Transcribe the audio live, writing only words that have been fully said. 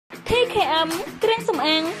TNM គ្រឿងសម្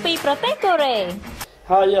អាងពីប្រទេសកូរ៉េ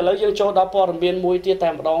ហើយឥឡូវយើងចូលដល់ព័ត៌មានមួយទៀតតែ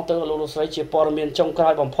ម្ដងទៅលោកស្រីជាព័ត៌មានចុងក្រោ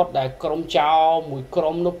យបំផុតដែលក្រុមចៅមួយក្រុ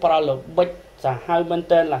មនោះប្រើល្បិចសាហាវមែន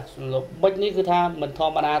តើល្បិចនេះគឺថាមិនធ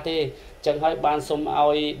ម្មតាទេចឹងហើយបានសូម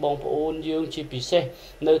ឲ្យបងប្អូនយើងជាពិសេស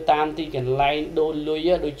នៅតាមទីកន្លែងដូរលុយ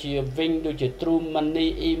ដូចជាវិញដូចជា True Money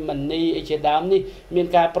e-money អីជាដើមនេះមាន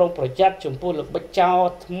ការប្រុងប្រយ័ត្នចំពោះល្បិចចោល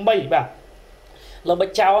ថ្មីបាទល្បិច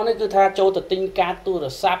ចោលនេះគឺថាចូលទៅទិញកាតទូរ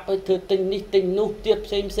ស័ព្ទហើយធ្វើទិញនេះទិញនោះទៀត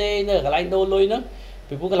ផ្សេងនៅកន្លែងដូរលុយហ្នឹង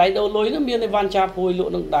ពីព្រោះកន្លែងដូរលុយហ្នឹងមានអីវ៉ាន់ចាប់ពួយល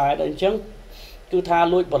ក់នឹងដែរអញ្ចឹងគឺថា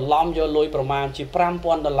លួចបន្លំយកលុយប្រមាណជា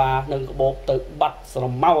$5,000នឹងក្បោបទៅបាត់ស្រ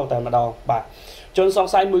មោលតែម្ដងបាទជនស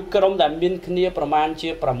ង្ស័យមួយក្រុមដែលមានគ្នាប្រមាណជា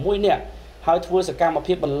6នាក់ហើយធ្វើសកម្ម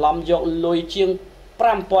ភាពបន្លំយកលុយជាង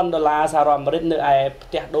$5,000សហរដ្ឋអាមេរិកនៅឯផ្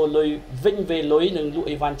ទះដូរលុយវិញវេលុយនឹងលក់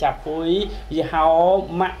អីវ៉ាន់ចាប់ពួយយីហោ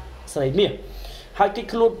ម៉ាក់ស្រីមាសហើយគេ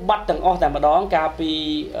ខ្លួនបាត់ទាំងអស់តែម្ដងកាលពី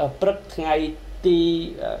ព្រឹកថ្ងៃទី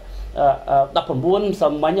19ស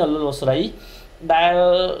ម្ញលោកស្រីដែល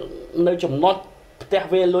នៅចំណុចផ្ទះ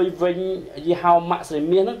វេលុយវិញយីហោម៉ាក់ស្រី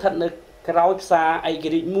មាសហ្នឹងស្ថិតនៅក្រោយផ្សារឯក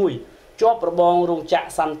រាជ្យមួយជាប់របងរោងចក្រ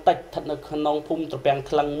សន្តិចស្ថិតនៅក្នុងភូមិត្រពាំង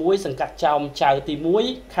ក្លឹងមួយសង្កាត់ចោមចៅទី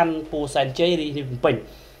1ខណ្ឌពោធិ៍សែនជ័យរាជធានីភ្នំពេញ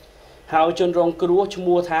ហើយជនរងគ្រោះឈ្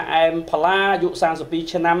មោះថាអែមផល្លាអាយុ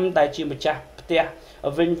32ឆ្នាំដែលជាម្ចាស់ផ្ទះ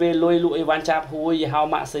វិញវេលុយលក់អីវ៉ាន់ចាប់ហួយយីហោ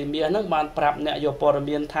ម៉ាក់ស្រីមាសហ្នឹងបានប្រាប់អ្នកយកព័ត៌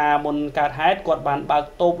មានថាមុនកើតហេតុគាត់បានបើក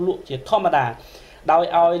តូបលក់ជាធម្មតាដោយ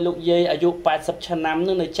ឲ្យលោកយាយអាយុ80ឆ្នាំ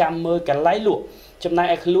នឹងនៅចាំមើលកន្លែងលក់ចំណែក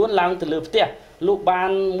ឯខ្លួនឡើងទៅលើផ្ទះលោកបា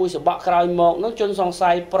នមួយសបកក្រោយមកនឹងជនសង្ស័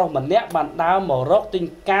យប្រុសម្នាក់បានដើរមករកទិញ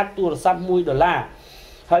កាតទូរស័ព្ទ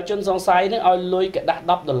$1ហើយជនសង្ស័យនឹងឲ្យលុយក្រដាស់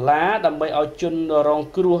$10ដើម្បីឲ្យជនរង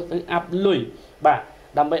គ្រោះទៅអាប់លុយបាទ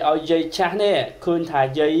ដើម្បីឲ្យយាយចាស់នេះឃើញថា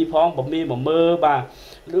យាយផងបមីមើបាទ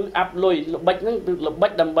ឬអាប់លុយល្បិចហ្នឹងល្បិ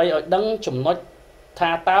ចដើម្បីឲ្យដឹងចំណុច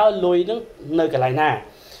ថាតើលុយហ្នឹងនៅកន្លែងណា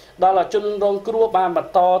ដល់ឲ្យជនរងគ្រោះបានប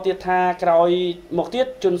ន្តទៀតថាក្រោយមកទៀត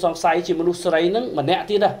ជនសង្ស័យជាមនុស្សស្រីហ្នឹងម្នាក់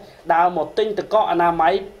ទៀតដើរមកទិញទឹកកកអនាម័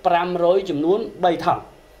យ500ចំនួន3ថង់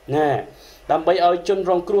ណែដើម្បីឲ្យជន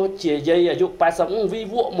រងគ្រោះជាយាយអាយុ80វី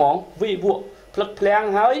វក់ហ្មងវីវក់ភ្លឹកភ្លាំង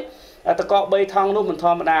ហើយទឹកកក3ថង់នោះមិនធ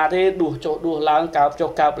ម្មតាទេដួសចុះដួសឡើងកើបចុះ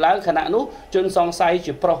កើបឡើងខណៈនោះជនសង្ស័យ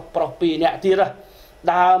ជាប្រុស2នាក់ទៀត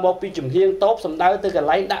ដើរមកពីជំនាញតូបសំដៅទៅកន្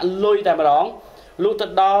លែងដាក់លុយតែម្ដងលុះទៅ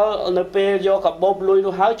ដល់នៅពេលយកកាបូបលុយ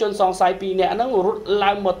នោះហើយជនសង្ស័យ2នាក់ហ្នឹងរត់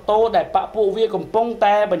ឡើងម៉ូតូដែលប៉ពួកវាកំពុង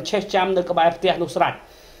តែបញ្ឆេះចាំនៅក្បែរផ្ទះនោះស្រេច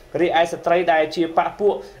រីឯស្ត្រីដែលជាប៉ពួ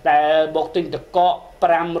កដែលមកទិញទឹកកក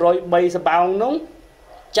503សបោងនោះ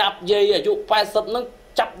ចាប់យាយអាយុ80ហ្នឹង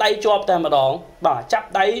ចាប់ដៃជាប់តែម្ដងបាទចាប់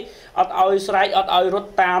ដៃអត់ឲ្យស្រែកអត់ឲ្យរ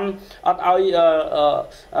ត់តាមអត់ឲ្យ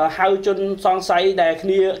ហៅជនសង្ស័យដែលគ្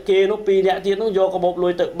នាគេនោះ2នាក់ទៀតនោះយកកាបូបលុ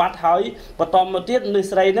យទៅបាត់ហើយបន្តមកទៀតនេះ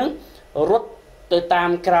ស្រីហ្នឹងរត់ទៅតាម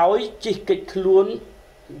ក្រោយជិះកិច្ចខ្លួន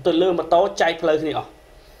ទៅលើម៉ូតូចែកផ្លូវគ្នាអស់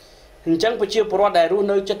អញ្ចឹងប្រជាពលរដ្ឋដែលរស់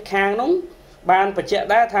នៅជិតខាងនោះបានបញ្ជាក់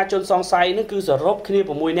ដែរថាជនសង្ស័យនឹងគឺសរុបគ្នា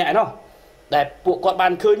6នាក់ឯណោះដែលពួកគាត់បា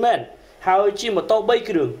នឃើញមែនហើយជាម៉ូតូ3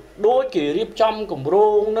គ្រឿងដូចគេរៀបចំគម្រោ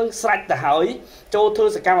ងនឹងស្រេចទៅហើយចូលធ្វើ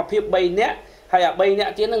សកម្មភាព3នាក់ហើយអា3នា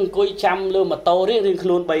ក់ទៀតនឹងអង្គុយចាំលើម៉ូតូរៀងខ្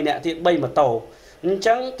លួន3នាក់ទៀត3ម៉ូតូអញ្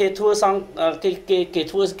ចឹងគេធ្វើគេ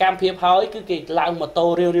ធ្វើសកម្មភាពហើយគឺគេឡើងម៉ូតូ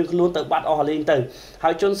រៀងខ្លួនទៅបាត់អស់លេងទៅហើ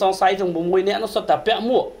យជនសង្ស័យទាំង6នាក់នោះសុទ្ធតែពាក់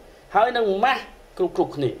មួកហើយនឹងម៉ាស់គ្រ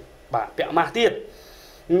ប់គ្នាបាទពាក់ម៉ាស់ទៀត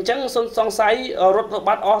អញ្ចឹងសង្ស័យរត់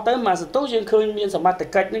បាត់អស់ទៅមកសន្ទុះយើងឃើញមានសមត្ថ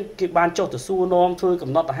កិច្ចនេះគេបានចុះទៅសួរនាំធ្វើ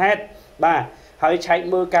កំណត់ហេតុបាទហើយឆែក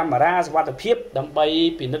មើលកាមេរ៉ាសុវត្ថិភាពដើម្បី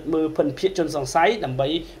ពិនិត្យមើលភិនភាគជនសង្ស័យដើម្បី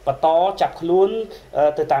បន្តចាប់ខ្លួន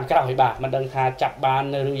ទៅតាមក្រោយបាទមិនដឹងថាចាប់បាន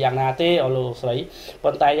ឬយ៉ាងណាទេអលោកស្រី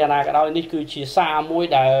ប៉ុន្តែយ៉ាងណាក៏ដោយនេះគឺជាសារមួយ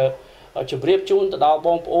ដែលជម្រាបជូនទៅដល់ប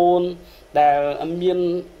ងប្អូនដែលមាន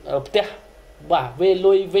ផ្ទះបាទវេ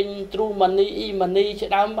លុយវិញ True Money e-money ជា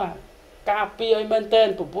ដើមបាទការពារឲ្យមែនតើ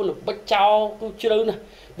ពពុះល្បិចចោលគឺជ្រៅណាស់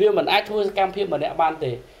វាមិនអាចធ្វើសកម្មភាពម្នាក់បាន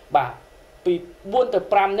ទេបាទពី4ទៅ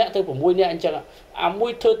5នាក់ទៅ6នាក់អញ្ចឹងអាមួ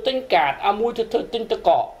យធ្វើទិញកាតអាមួយធ្វើទិញទឹកក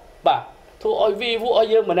កបាទធ្វើឲ្យវីវឲ្យ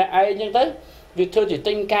យើងម្នាក់ឯងអញ្ចឹងទៅវាធ្វើជា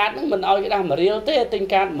ទិញកាតហ្នឹងមិនឲ្យគេដាស់1រៀលទេទិញ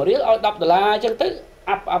កាត1រៀលឲ្យ$10អញ្ចឹងទៅ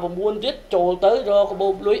អាប់9ទៀតចូលទៅរកកាបូ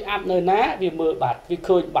បលុយអាប់នៅណាវាមើលបាត់វា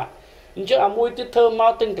ឃើញបាត់អញ្ចឹងអាមួយទៀតធ្វើម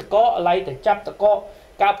កទិញទឹកកកឡៃទៅចាប់ទឹកកក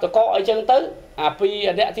កាប់ទឹកកកអីចឹងទៅអាពី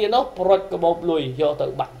អ្នកទៀតនោះប្រុចកាបូបលុយយកទៅ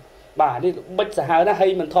បាត់បាទនេះបិចសាហាវណាស់ហើ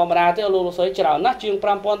យមិនធម្មតាទេលោកស្រីច្រើនណាស់ជាង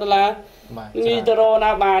$5,000ងាយទៅរក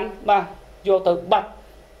ណាបានបាទយកទៅបាត់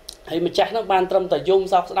ហើយម្ចាស់នោះបានត្រឹមតែយំ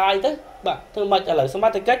សោកស្ដាយទៅបាទធ្វើម៉េចឥឡូវសម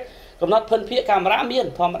ត្ថកិច្ច កំណត់ភិនភាគកាមេរ៉ាមាន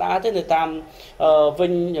ធម្មតាទេនៅតាមវិ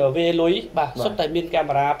ញវេលុយបាទសុទ្ធតែមានកា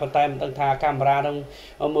មេរ៉ាប៉ុន្តែមិនដឹងថាកាមេរ៉ានឹង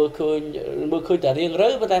មើលឃើញតែរៀងរើ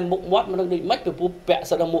ប៉ុន្តែមុខមាត់មិនដឹងដូចម៉េចពីព្រោះពាក់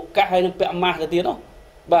សិតមុខកាសហើយនឹងពាក់ម៉ាស់ទៅទៀតនោះ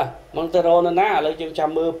បាទមកទៅរកនៅណាឥឡូវយើងចាំ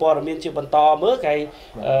មើលព័ត៌មានជាបន្តមើលគេ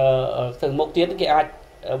ទៅមុខទៀតគេអាច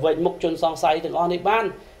វិញមុខជនសង្ស័យទាំងអស់នេះបាន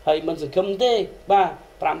ហើយមិនសង្ឃឹមទេបាទ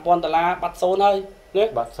$5,000បាត់សូនហើយណា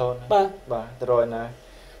បាត់សូនបាទទៅរកណា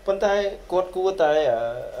ប៉ុន្តែគាត់គួរតែ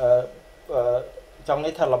ចង់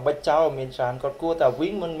នេះថាល្បិចចោលមានច្រើនគាត់គួរតែវិ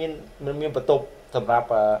ញមិនមានបន្ទប់សម្រាប់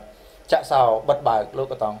ចាក់សោបិទបើកលោក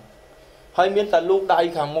កតង់ហើយមានតែលោកដៃ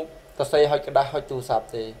ខាងមុខទៅសេហុចក្តាស់ហុចទូរស័ព្ទ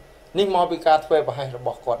ទេនេះមកពីការធ្វើប្រហែសរប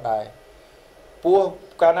ស់គាត់ដែរព្រោះ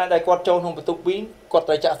កាលណាដែលគាត់ចូលក្នុងបន្ទប់វិញគាត់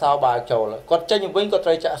ត្រូវចាក់សោបើកចូលគាត់ចេញវិញគាត់ត្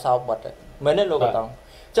រូវចាក់សោបិទមែនទេលោកកតង់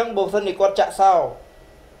អញ្ចឹងបើមិននេះគាត់ចាក់សោ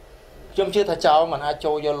ខ្ញុំជឿថាចោលមិនអាច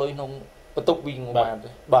ចូលយកលុយក្នុងបន្ទប់វិញបានទេ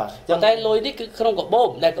បាទប៉ុន្តែលុយនេះគឺក្នុងកាបូប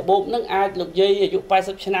ដែលកាបូបនឹងអាចលោកយាយអាយុ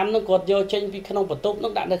80ឆ្នាំនឹងគាត់យកចេញពីក្នុងបន្ទប់នឹ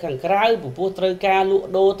ងដាក់នៅខាងក្រៅព្រោះត្រូវការលក់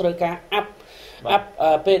ដូរត្រូវការអាប់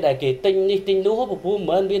ពេលដែលគេទិញនេះទិញនោះព្រោះមិន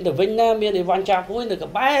មែនមានតែវិញណាមានអីវ៉ាន់ចាប់ហួយនៅ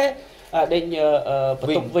ក្បែរដេញប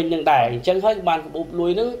ន្ទប់វិញនឹងដែរអញ្ចឹងហើយបានកាបូបលុ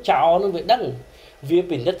យនឹងចោលនឹងវាដឹងវា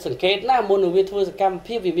ពិនិត្យសង្កេតណាមុននឹងវាធ្វើសកម្ម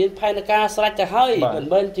ភាពវាមានផែនការស្រេចទៅហើយមិន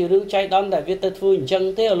មែនជារឿងចៃដន្យតែវាទៅធ្វើអញ្ចឹង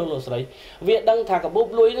ទេលោកស្រីវាដឹងថាកាបូប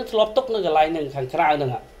លុយនឹងធ្លាប់ទុកនៅកន្លែងនឹងខាងក្រៅហ្នឹ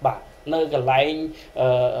ងបាទនៅកន្លែង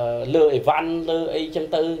លើអីវ៉ាន់លើអីចឹង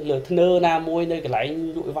ទៅលើធ្នើណាមួយនៅកន្លែង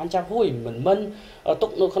លក់អីវ៉ាន់ចាប់ហួយមិនទុ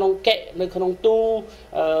កនៅក្នុងកែនៅក្នុងទូ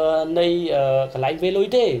នៃកន្លែងវេលុយ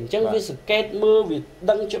ទេអញ្ចឹងវាសង្កេតមើលវា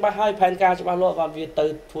ដឹងច្បាស់ហើយផែនការច្បាស់លាស់គាត់វាទៅ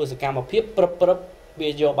ធ្វើសកម្មភាពព្រឹបវា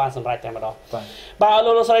យកបានសម្រេចតែម្ដងបាទ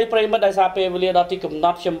លោកស្រីប្រិមិត្តដោយសារពេលវេលាដល់ទីកំណ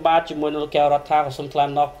ត់ខ្ញុំបាទជាមួយនៅលោកកែវរដ្ឋាក៏សូមថ្លែង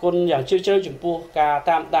អំណរគុណយ៉ាងជ្រាលជ្រៅចំពោះការ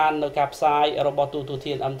តាមដាននៅការផ្សាយរបស់ទូទស្សន៍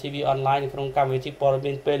TNM TV Online ក្នុងកម្មវិធីព័ត៌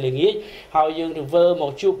មានពេលល្ងាចហើយយើងទៅវិលម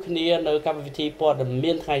កជួបគ្នានៅកម្មវិធីព័ត៌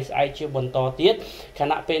មានថ្ងៃស្អែកជាបន្តទៀតខ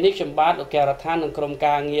ណៈពេលនេះខ្ញុំបាទលោកកែវរដ្ឋានិងក្រុម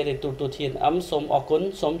ការងារនៃទូទស្សន៍ TNM សូមអរគុណ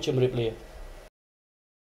សូមជម្រាបលា